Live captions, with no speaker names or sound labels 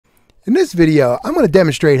In this video, I'm going to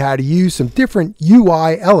demonstrate how to use some different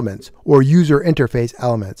UI elements or user interface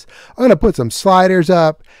elements. I'm going to put some sliders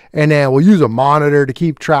up, and then we'll use a monitor to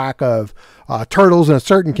keep track of turtles in a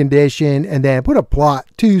certain condition, and then put a plot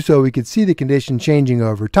too so we can see the condition changing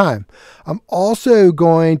over time. I'm also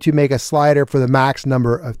going to make a slider for the max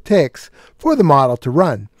number of ticks for the model to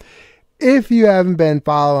run. If you haven't been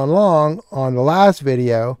following along on the last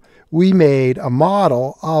video, we made a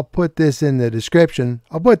model. I'll put this in the description.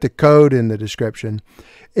 I'll put the code in the description.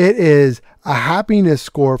 It is a happiness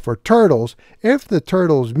score for turtles. If the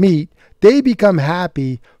turtles meet, they become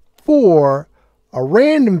happy for a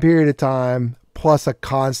random period of time plus a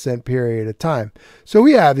constant period of time. So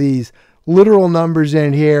we have these literal numbers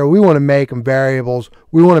in here. We want to make them variables.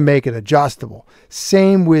 We want to make it adjustable.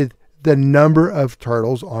 Same with the number of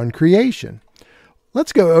turtles on creation.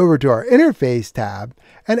 Let's go over to our interface tab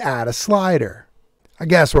and add a slider. I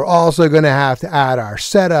guess we're also going to have to add our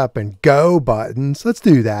setup and go buttons. Let's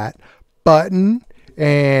do that. Button,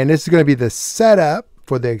 and this is going to be the setup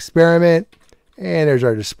for the experiment. And there's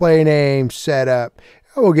our display name, setup.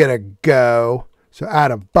 And we'll get a go. So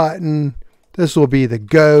add a button. This will be the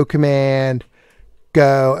go command.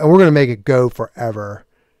 Go, and we're going to make it go forever.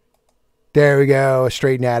 There we go.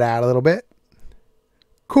 Straighten that out a little bit.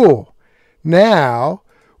 Cool. Now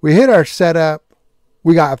we hit our setup.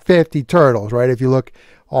 We got 50 turtles, right? If you look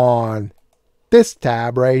on this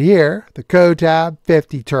tab right here, the code tab,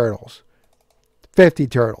 50 turtles. 50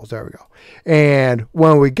 turtles, there we go. And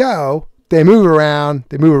when we go, they move around.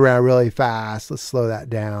 They move around really fast. Let's slow that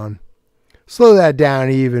down. Slow that down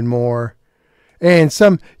even more. And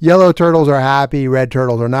some yellow turtles are happy. Red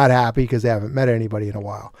turtles are not happy because they haven't met anybody in a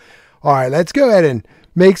while. All right, let's go ahead and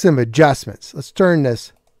make some adjustments. Let's turn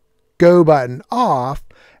this go button off,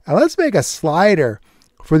 and let's make a slider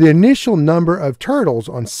for the initial number of turtles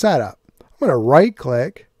on setup. I'm going to right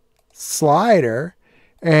click, slider,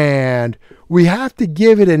 and we have to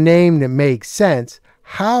give it a name that makes sense.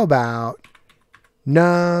 How about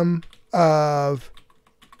num of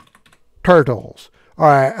turtles? All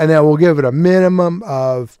right, and then we'll give it a minimum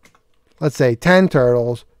of, let's say 10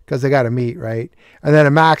 turtles because they got to meet, right? And then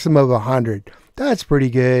a maximum of 100. That's pretty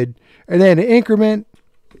good. And then an increment,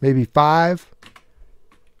 maybe 5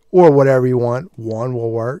 or whatever you want. 1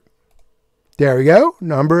 will work. There we go.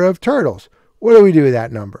 Number of turtles. What do we do with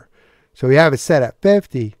that number? So we have it set at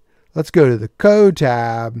 50. Let's go to the code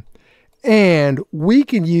tab, and we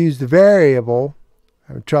can use the variable. I'm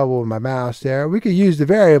having trouble with my mouse there. We could use the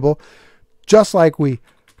variable just like we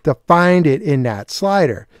defined it in that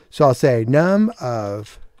slider. So I'll say num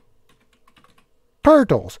of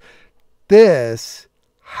turtles. This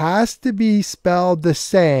has to be spelled the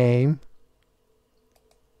same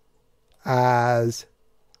as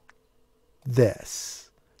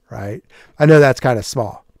this, right? I know that's kind of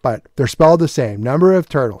small, but they're spelled the same. Number of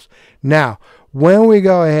turtles. Now, when we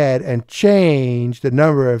go ahead and change the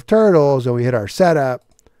number of turtles and we hit our setup,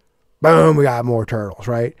 boom, we got more turtles,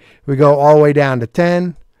 right? We go all the way down to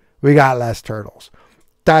 10, we got less turtles.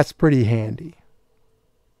 That's pretty handy.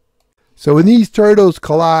 So when these turtles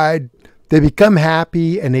collide, they become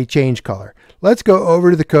happy and they change color. Let's go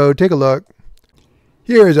over to the code, take a look.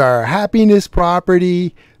 Here is our happiness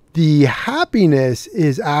property. The happiness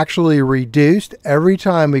is actually reduced every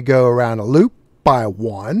time we go around a loop by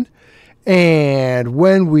 1. And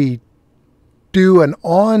when we do an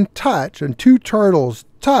on touch, and 2 turtles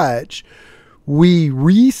touch, we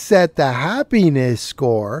reset the happiness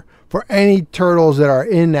score for any turtles that are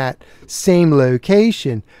in that same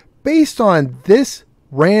location based on this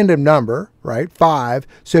random number, right? 5.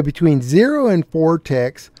 So between 0 and 4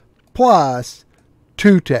 ticks plus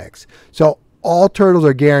 2 ticks. So all turtles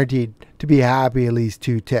are guaranteed to be happy at least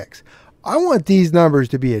 2 ticks. I want these numbers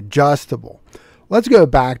to be adjustable. Let's go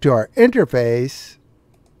back to our interface,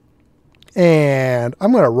 and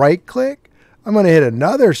I'm going to right click. I'm going to hit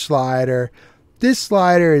another slider. This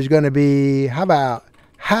slider is going to be, how about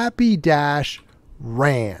happy-rand?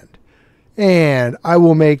 And I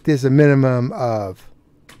will make this a minimum of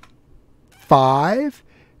 5,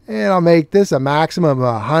 and I'll make this a maximum of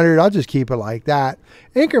 100. I'll just keep it like that.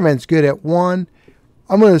 Increment's good at 1.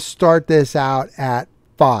 I'm going to start this out at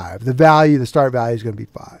 5. The start value is going to be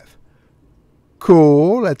 5.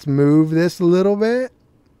 Cool. Let's move this a little bit.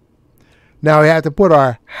 Now we have to put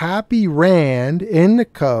our happy rand in the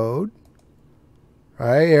code. All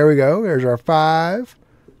right, here we go. There's our 5.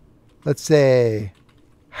 Let's say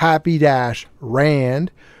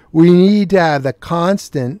happy-rand. We need to have the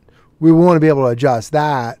constant. We want to be able to adjust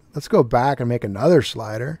that. Let's go back and make another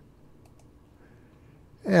slider.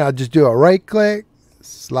 And I'll just do a right click,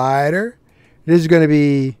 slider. This is going to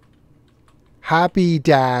be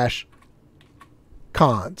happy-rand.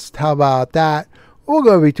 const. How about that? We'll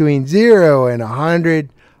go between 0 and 100.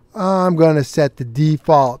 I'm going to set the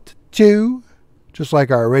default to 2, just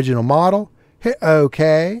like our original model. Hit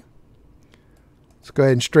OK. Let's go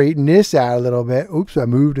ahead and straighten this out a little bit. Oops, I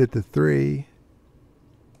moved it to 3.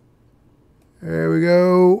 There we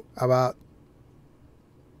go. How about,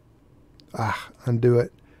 undo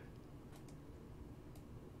it.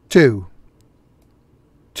 2.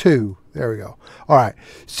 There we go. All right.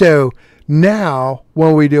 So now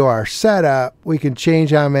when we do our setup, we can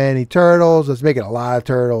change how many turtles. Let's make it a lot of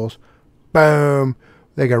turtles. Boom.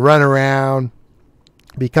 They can run around,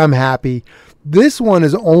 become happy. This one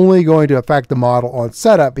is only going to affect the model on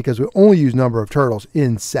setup because we only use number of turtles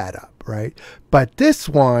in setup, right? But this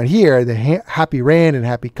one here, the happy rand and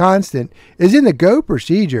happy constant, is in the go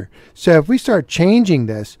procedure. So if we start changing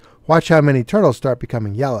this, watch how many turtles start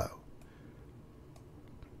becoming yellow.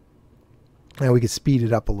 And we can speed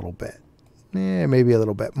it up a little bit. Maybe a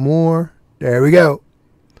little bit more. There we go.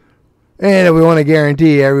 And if we want to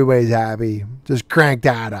guarantee everybody's happy, just crank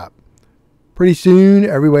that up. Pretty soon,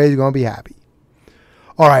 everybody's going to be happy.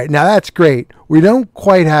 All right, now that's great. We don't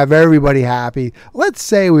quite have everybody happy. Let's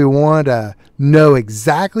say we want to know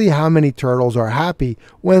exactly how many turtles are happy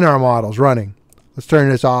when our model's running. Let's turn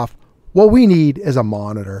this off. What we need is a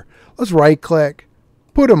monitor. Let's right-click,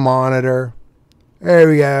 put a monitor. There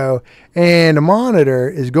we go. And the monitor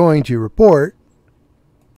is going to report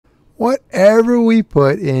whatever we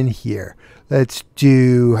put in here. Let's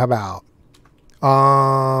do, how about,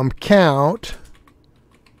 count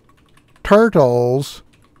turtles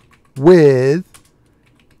with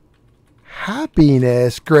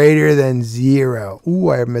happiness greater than 0.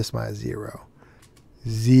 Ooh, I missed my 0.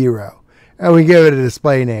 0. And we give it a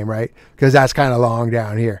display name, right? Because that's kind of long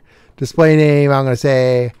down here. Display name, I'm going to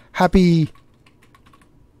say happy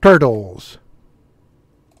turtles.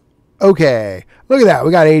 Okay. Look at that.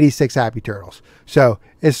 We got 86 happy turtles. So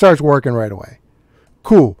it starts working right away.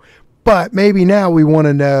 Cool. But maybe now we want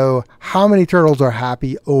to know how many turtles are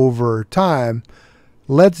happy over time.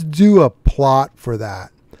 Let's do a plot for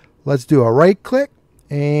that. Let's do a right click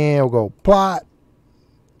and we'll go plot.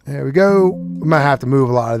 There we go. We might have to move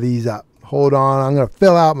a lot of these up. Hold on. I'm going to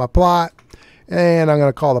fill out my plot and I'm going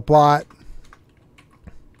to call the plot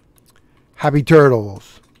happy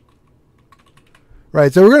turtles.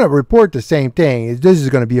 Right. So we're going to report the same thing. This is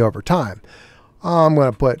going to be over time. I'm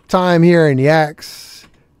going to put time here in the X.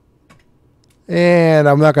 And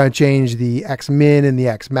I'm not going to change the X min and the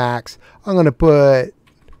X max. I'm going to put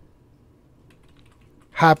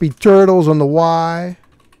happy turtles on the Y.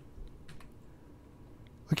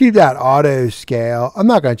 I'll keep that auto scale. I'm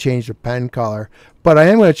not going to change the pen color, but I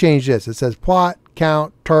am going to change this. It says plot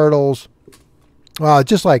count turtles,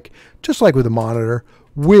 just like with the monitor,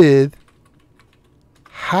 with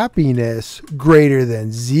happiness greater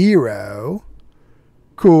than 0.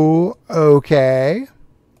 Cool. Okay.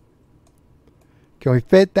 Can we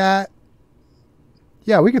fit that?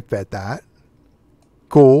 Yeah, we can fit that.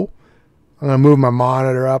 Cool. I'm going to move my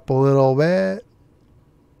monitor up a little bit.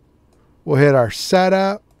 We'll hit our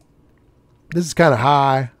setup. This is kind of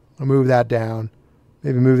high. I'll move that down.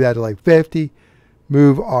 Maybe move that to like 50.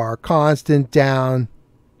 Move our constant down.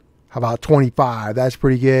 How about 25? That's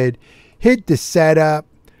pretty good. Hit the setup.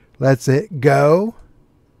 Let's hit go.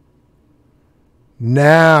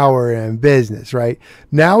 Now we're in business, right?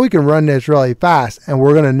 Now we can run this really fast and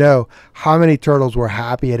we're going to know how many turtles were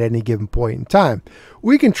happy at any given point in time.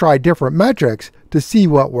 We can try different metrics to see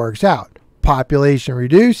what works out. Population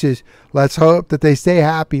reduces. Let's hope that they stay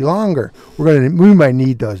happy longer. We might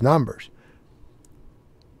need those numbers.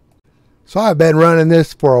 So I've been running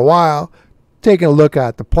this for a while, taking a look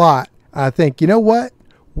at the plot. I think, you know what?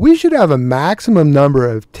 We should have a maximum number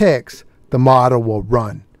of ticks the model will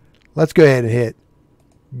run. Let's go ahead and hit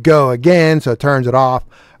go again, so it turns it off,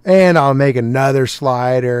 and I'll make another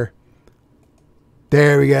slider.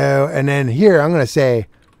 There we go. And then here I'm going to say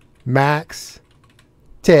max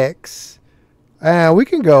ticks, and we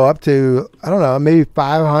can go up to, I don't know, maybe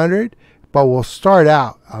 500, but we'll start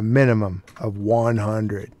out a minimum of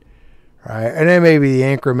 100, right? And then maybe the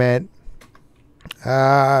increment,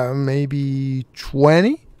 maybe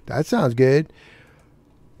 20. That sounds good.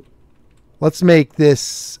 Let's make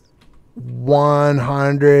this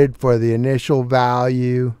 100 for the initial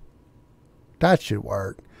value. That should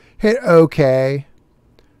work. Hit OK.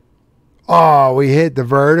 Oh, we hit the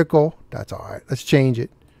vertical. That's all right. Let's change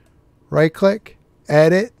it. Right click,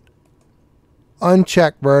 edit,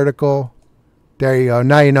 uncheck vertical. There you go.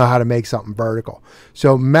 Now you know how to make something vertical.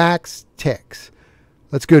 So max ticks.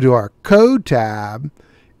 Let's go to our code tab.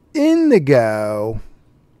 In the Go,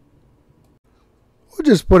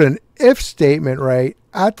 we'll just put an if statement right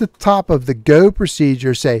at the top of the go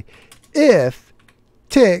procedure. Say if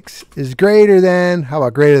ticks is greater than, how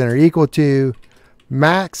about greater than or equal to,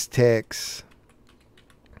 max ticks,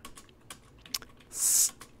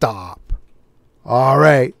 stop. All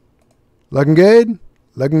right. Looking good?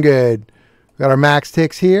 Looking good. Got our max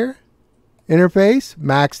ticks here. Interface,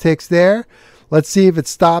 max ticks there. Let's see if it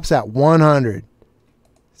stops at 100.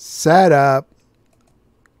 Set up.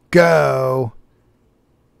 Go.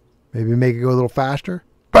 Maybe make it go a little faster.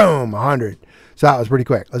 Boom, 100. So that was pretty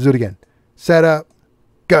quick. Let's do it again. Set up.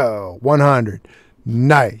 Go. 100.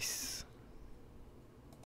 Nice.